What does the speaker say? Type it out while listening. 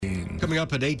Coming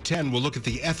up at 8:10, we'll look at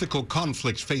the ethical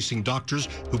conflicts facing doctors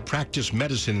who practice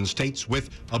medicine in states with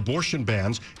abortion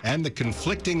bans and the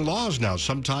conflicting laws now.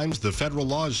 Sometimes the federal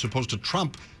law is supposed to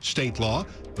trump state law,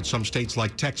 but some states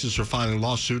like Texas are filing a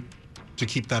lawsuit to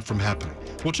keep that from happening.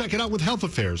 We'll check it out with Health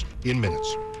Affairs in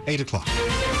minutes. 8 o'clock.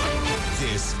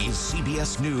 This is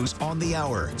CBS News on the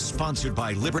Hour, sponsored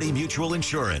by Liberty Mutual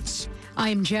Insurance.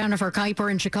 I'm Jennifer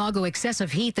Kuiper in Chicago.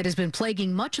 Excessive heat that has been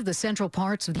plaguing much of the central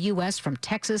parts of the U.S. from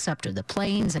Texas up to the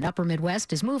plains and upper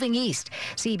Midwest is moving east.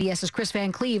 CBS's Chris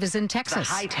Van Cleve is in Texas.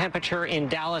 The high temperature in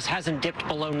Dallas hasn't dipped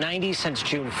below 90 since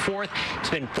June 4th. It's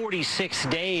been 46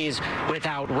 days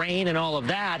without rain, and all of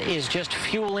that is just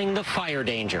fueling the fire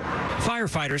danger.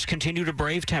 Firefighters continue to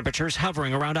brave temperatures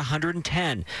hovering around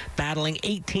 110, battling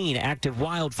 18 active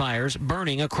wildfires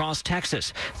burning across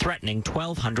Texas, threatening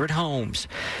 1,200 homes.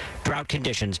 Drought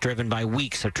conditions driven by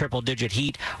weeks of triple-digit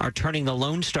heat are turning the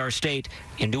Lone Star State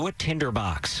into a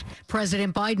tinderbox.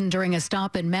 President Biden, during a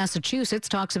stop in Massachusetts,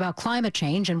 talks about climate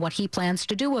change and what he plans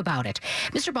to do about it.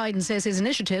 Mr. Biden says his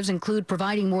initiatives include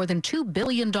providing more than $2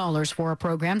 billion for a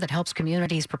program that helps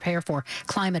communities prepare for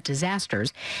climate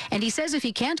disasters. And he says if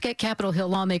he can't get Capitol Hill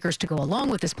lawmakers to go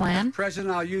along with his plan,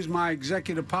 President, I'll use my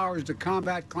executive powers to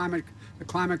combat the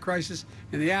climate crisis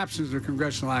in the absence of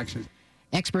congressional action.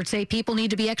 experts say people need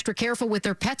to be extra careful with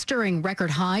their pets during record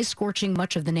highs scorching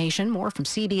much of the nation. More from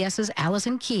CBS's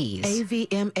Allison Keyes.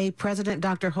 AVMA President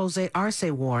Dr. Jose Arce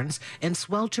warns in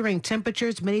sweltering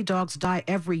temperatures, many dogs die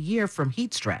every year from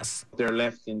heat stress. They're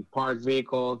left in parked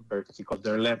vehicles because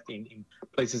they're left in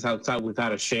places outside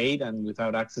without a shade and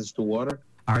without access to water.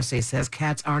 Arce says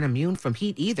cats aren't immune from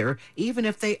heat either, even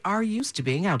if they are used to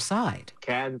being outside.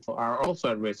 Cats are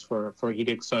also at risk for heat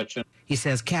exhaustion. He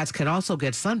says cats can also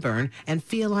get sunburn, and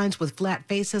felines with flat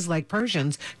faces like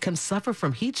Persians can suffer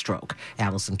from heat stroke.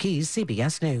 Allison Keyes,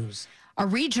 CBS News. A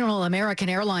regional American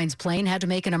Airlines plane had to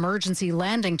make an emergency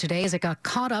landing today as it got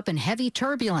caught up in heavy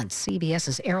turbulence.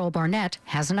 CBS's Errol Barnett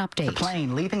has an update. The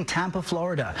plane leaving Tampa,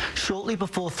 Florida, shortly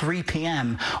before 3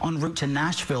 p.m. en route to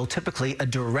Nashville, typically a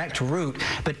direct route,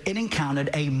 but it encountered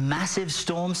a massive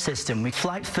storm system.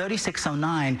 Flight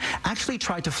 3609 actually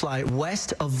tried to fly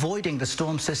west, avoiding the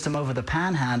storm system over the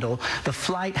Panhandle. The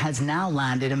flight has now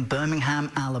landed in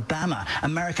Birmingham, Alabama.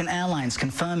 American Airlines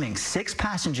confirming 6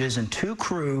 passengers and 2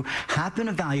 crew have been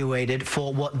evaluated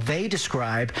for what they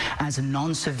describe as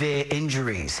non-severe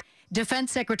injuries.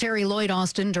 Defense Secretary Lloyd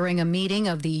Austin, during a meeting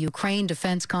of the Ukraine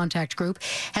Defense Contact Group,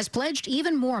 has pledged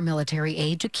even more military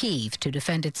aid to Kyiv to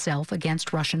defend itself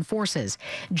against Russian forces.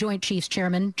 Joint Chiefs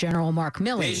Chairman General Mark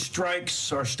Milley. These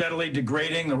strikes are steadily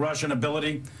degrading the Russian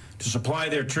ability to supply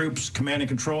their troops, command and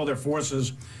control their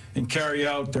forces, and carry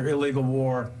out their illegal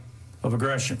war of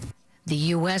aggression. The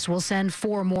U.S. will send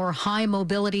 4 more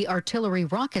high-mobility artillery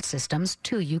rocket systems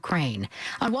to Ukraine.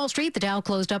 On Wall Street, the Dow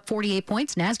closed up 48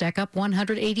 points, NASDAQ up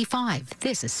 185.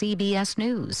 This is CBS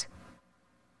News.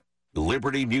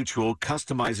 Liberty Mutual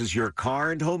customizes your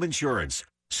car and home insurance,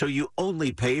 so you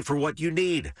only pay for what you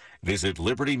need. Visit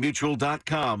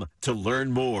libertymutual.com to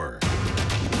learn more.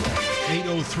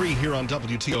 8:03 here on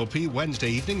WTOP,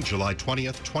 Wednesday evening, July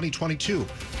 20th, 2022.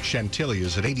 Chantilly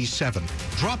is at 87,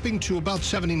 dropping to about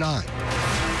 79.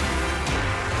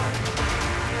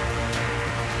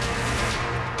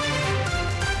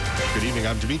 Good evening,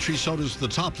 I'm Dimitri Sotis. The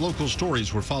top local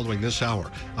stories we're following this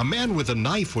hour. A man with a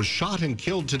knife was shot and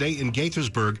killed today in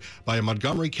Gaithersburg by a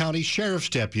Montgomery County Sheriff's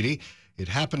deputy. It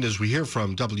happened, as we hear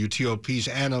from WTOP's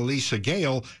Annalisa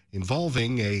Gale,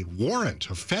 involving a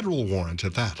warrant, a federal warrant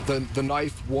at that. The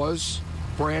knife was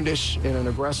brandished in an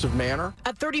aggressive manner.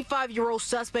 A 35-year-old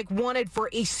suspect wanted for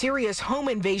a serious home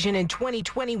invasion in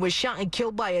 2020 was shot and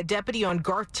killed by a deputy on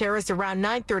Garth Terrace around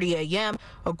 9:30 a.m.,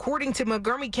 according to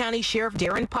Montgomery County Sheriff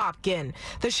Darren Popkin.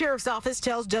 The sheriff's office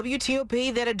tells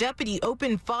WTOP that a deputy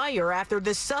opened fire after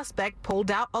the suspect pulled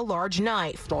out a large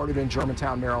knife. Started in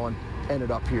Germantown, Maryland, ended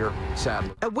up here,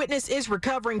 sadly. A witness is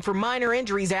recovering from minor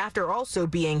injuries after also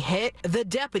being hit. The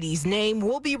deputy's name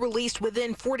will be released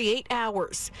within 48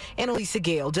 hours. Annalisa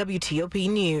Gale, WTOP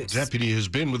News. The deputy has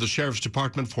been with the Sheriff's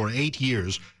Department for 8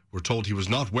 years. We're told he was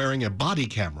not wearing a body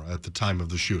camera at the time of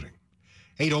the shooting.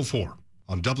 8:04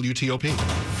 on WTOP.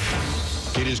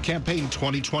 It is campaign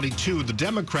 2022. The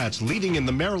Democrats leading in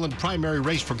the Maryland primary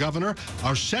race for governor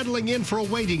are settling in for a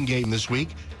waiting game this week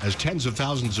as tens of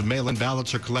thousands of mail-in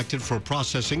ballots are collected for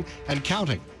processing and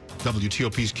counting.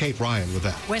 WTOP's Kate Ryan with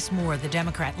that. Wes Moore, the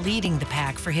Democrat leading the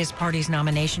pack for his party's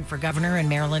nomination for governor in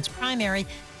Maryland's primary,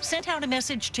 sent out a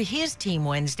message to his team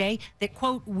Wednesday that,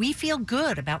 quote, "We feel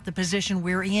good about the position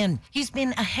we're in." He's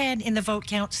been ahead in the vote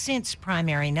count since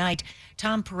primary night.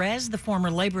 Tom Perez, the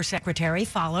former labor secretary,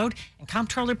 followed, and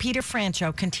Comptroller Peter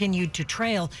Franchot continued to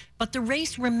trail. But the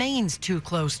race remains too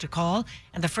close to call,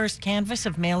 and the first canvass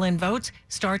of mail-in votes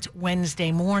starts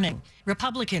Wednesday morning.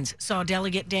 Republicans saw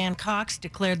Delegate Dan Cox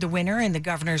declared the winner in the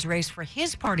governor's race for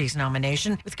his party's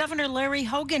nomination, with Governor Larry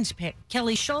Hogan's pick,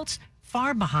 Kelly Schultz,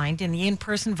 far behind in the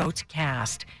in-person votes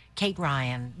cast. Kate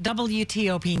Ryan,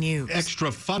 WTOP News.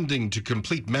 Extra funding to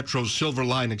complete Metro's Silver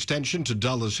Line extension to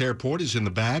Dulles Airport is in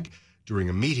the bag. During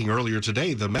a meeting earlier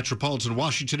today, the Metropolitan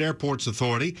Washington Airports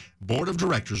Authority Board of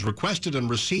Directors requested and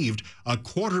received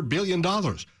 $250 million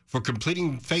for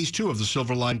completing Phase 2 of the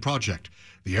Silver Line project.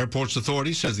 The Airports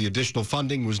Authority says the additional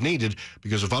funding was needed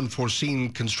because of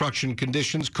unforeseen construction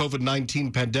conditions,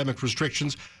 COVID-19 pandemic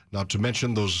restrictions, not to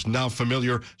mention those now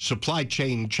familiar supply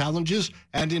chain challenges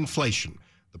and inflation.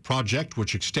 The project,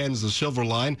 which extends the Silver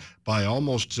Line by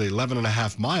almost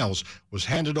 11.5 miles, was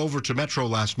handed over to Metro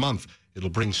last month. It'll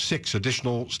bring 6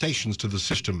 additional stations to the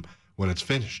system when it's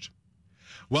finished.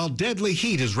 While deadly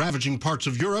heat is ravaging parts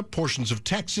of Europe, portions of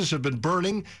Texas have been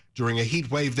burning during a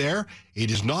heat wave there. It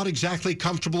is not exactly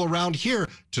comfortable around here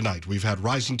tonight. We've had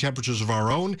rising temperatures of our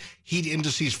own. Heat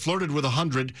indices flirted with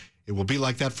 100. It will be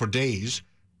like that for days.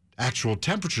 Actual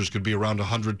temperatures could be around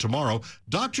 100 tomorrow.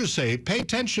 Doctors say pay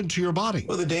attention to your body.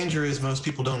 Well, the danger is most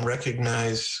people don't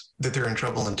recognize that they're in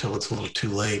trouble until it's a little too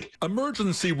late.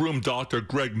 Emergency room doctor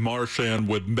Greg Marchand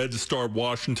with MedStar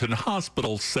Washington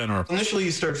Hospital Center. Initially,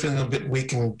 you start feeling a bit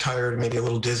weak and tired, maybe a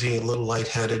little dizzy, a little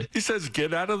lightheaded. He says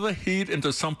get out of the heat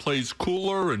into someplace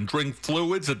cooler and drink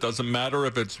fluids. It doesn't matter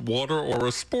if it's water or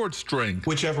a sports drink.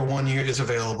 Whichever one is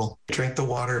available. Drink the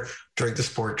water, drink the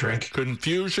sport drink.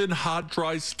 Confusion, hot,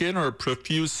 dry skin, or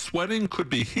profuse sweating could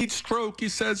be heat stroke, he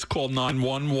says. Call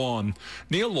 911.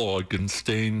 Neil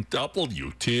Augenstein,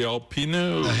 WTOP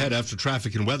News. Ahead after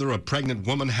traffic and weather, a pregnant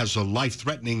woman has a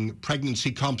life-threatening pregnancy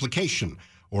complication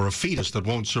or a fetus that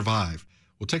won't survive.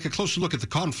 We'll take a closer look at the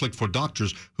conflict for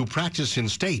doctors who practice in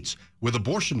states with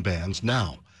abortion bans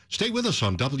now. Stay with us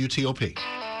on WTOP.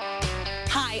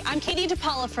 Hi, I'm Katie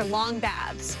DePaula for Long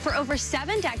Baths. For over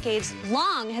 7 decades,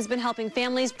 Long has been helping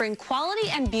families bring quality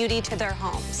and beauty to their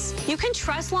homes. You can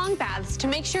trust Long Baths to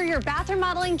make sure your bath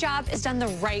remodeling job is done the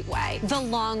right way, the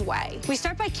long way. We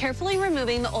start by carefully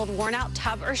removing the old worn-out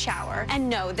tub or shower, and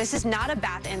no, this is not a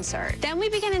bath insert. Then we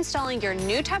begin installing your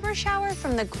new tub or shower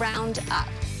from the ground up.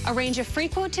 Arrange a free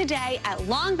quote today at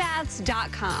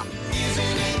longbaths.com.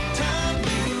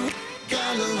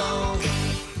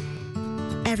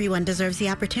 Everyone deserves the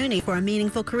opportunity for a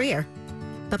meaningful career,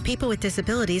 but people with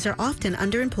disabilities are often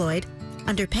underemployed,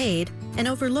 underpaid, and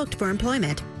overlooked for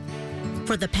employment.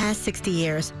 For the past 60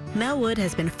 years, Mel Wood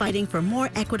has been fighting for more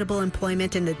equitable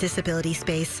employment in the disability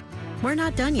space. We're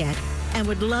not done yet, and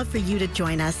would love for you to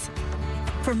join us.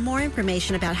 For more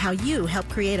information about how you help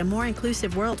create a more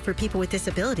inclusive world for people with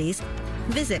disabilities,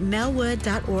 visit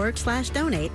melwood.org/donate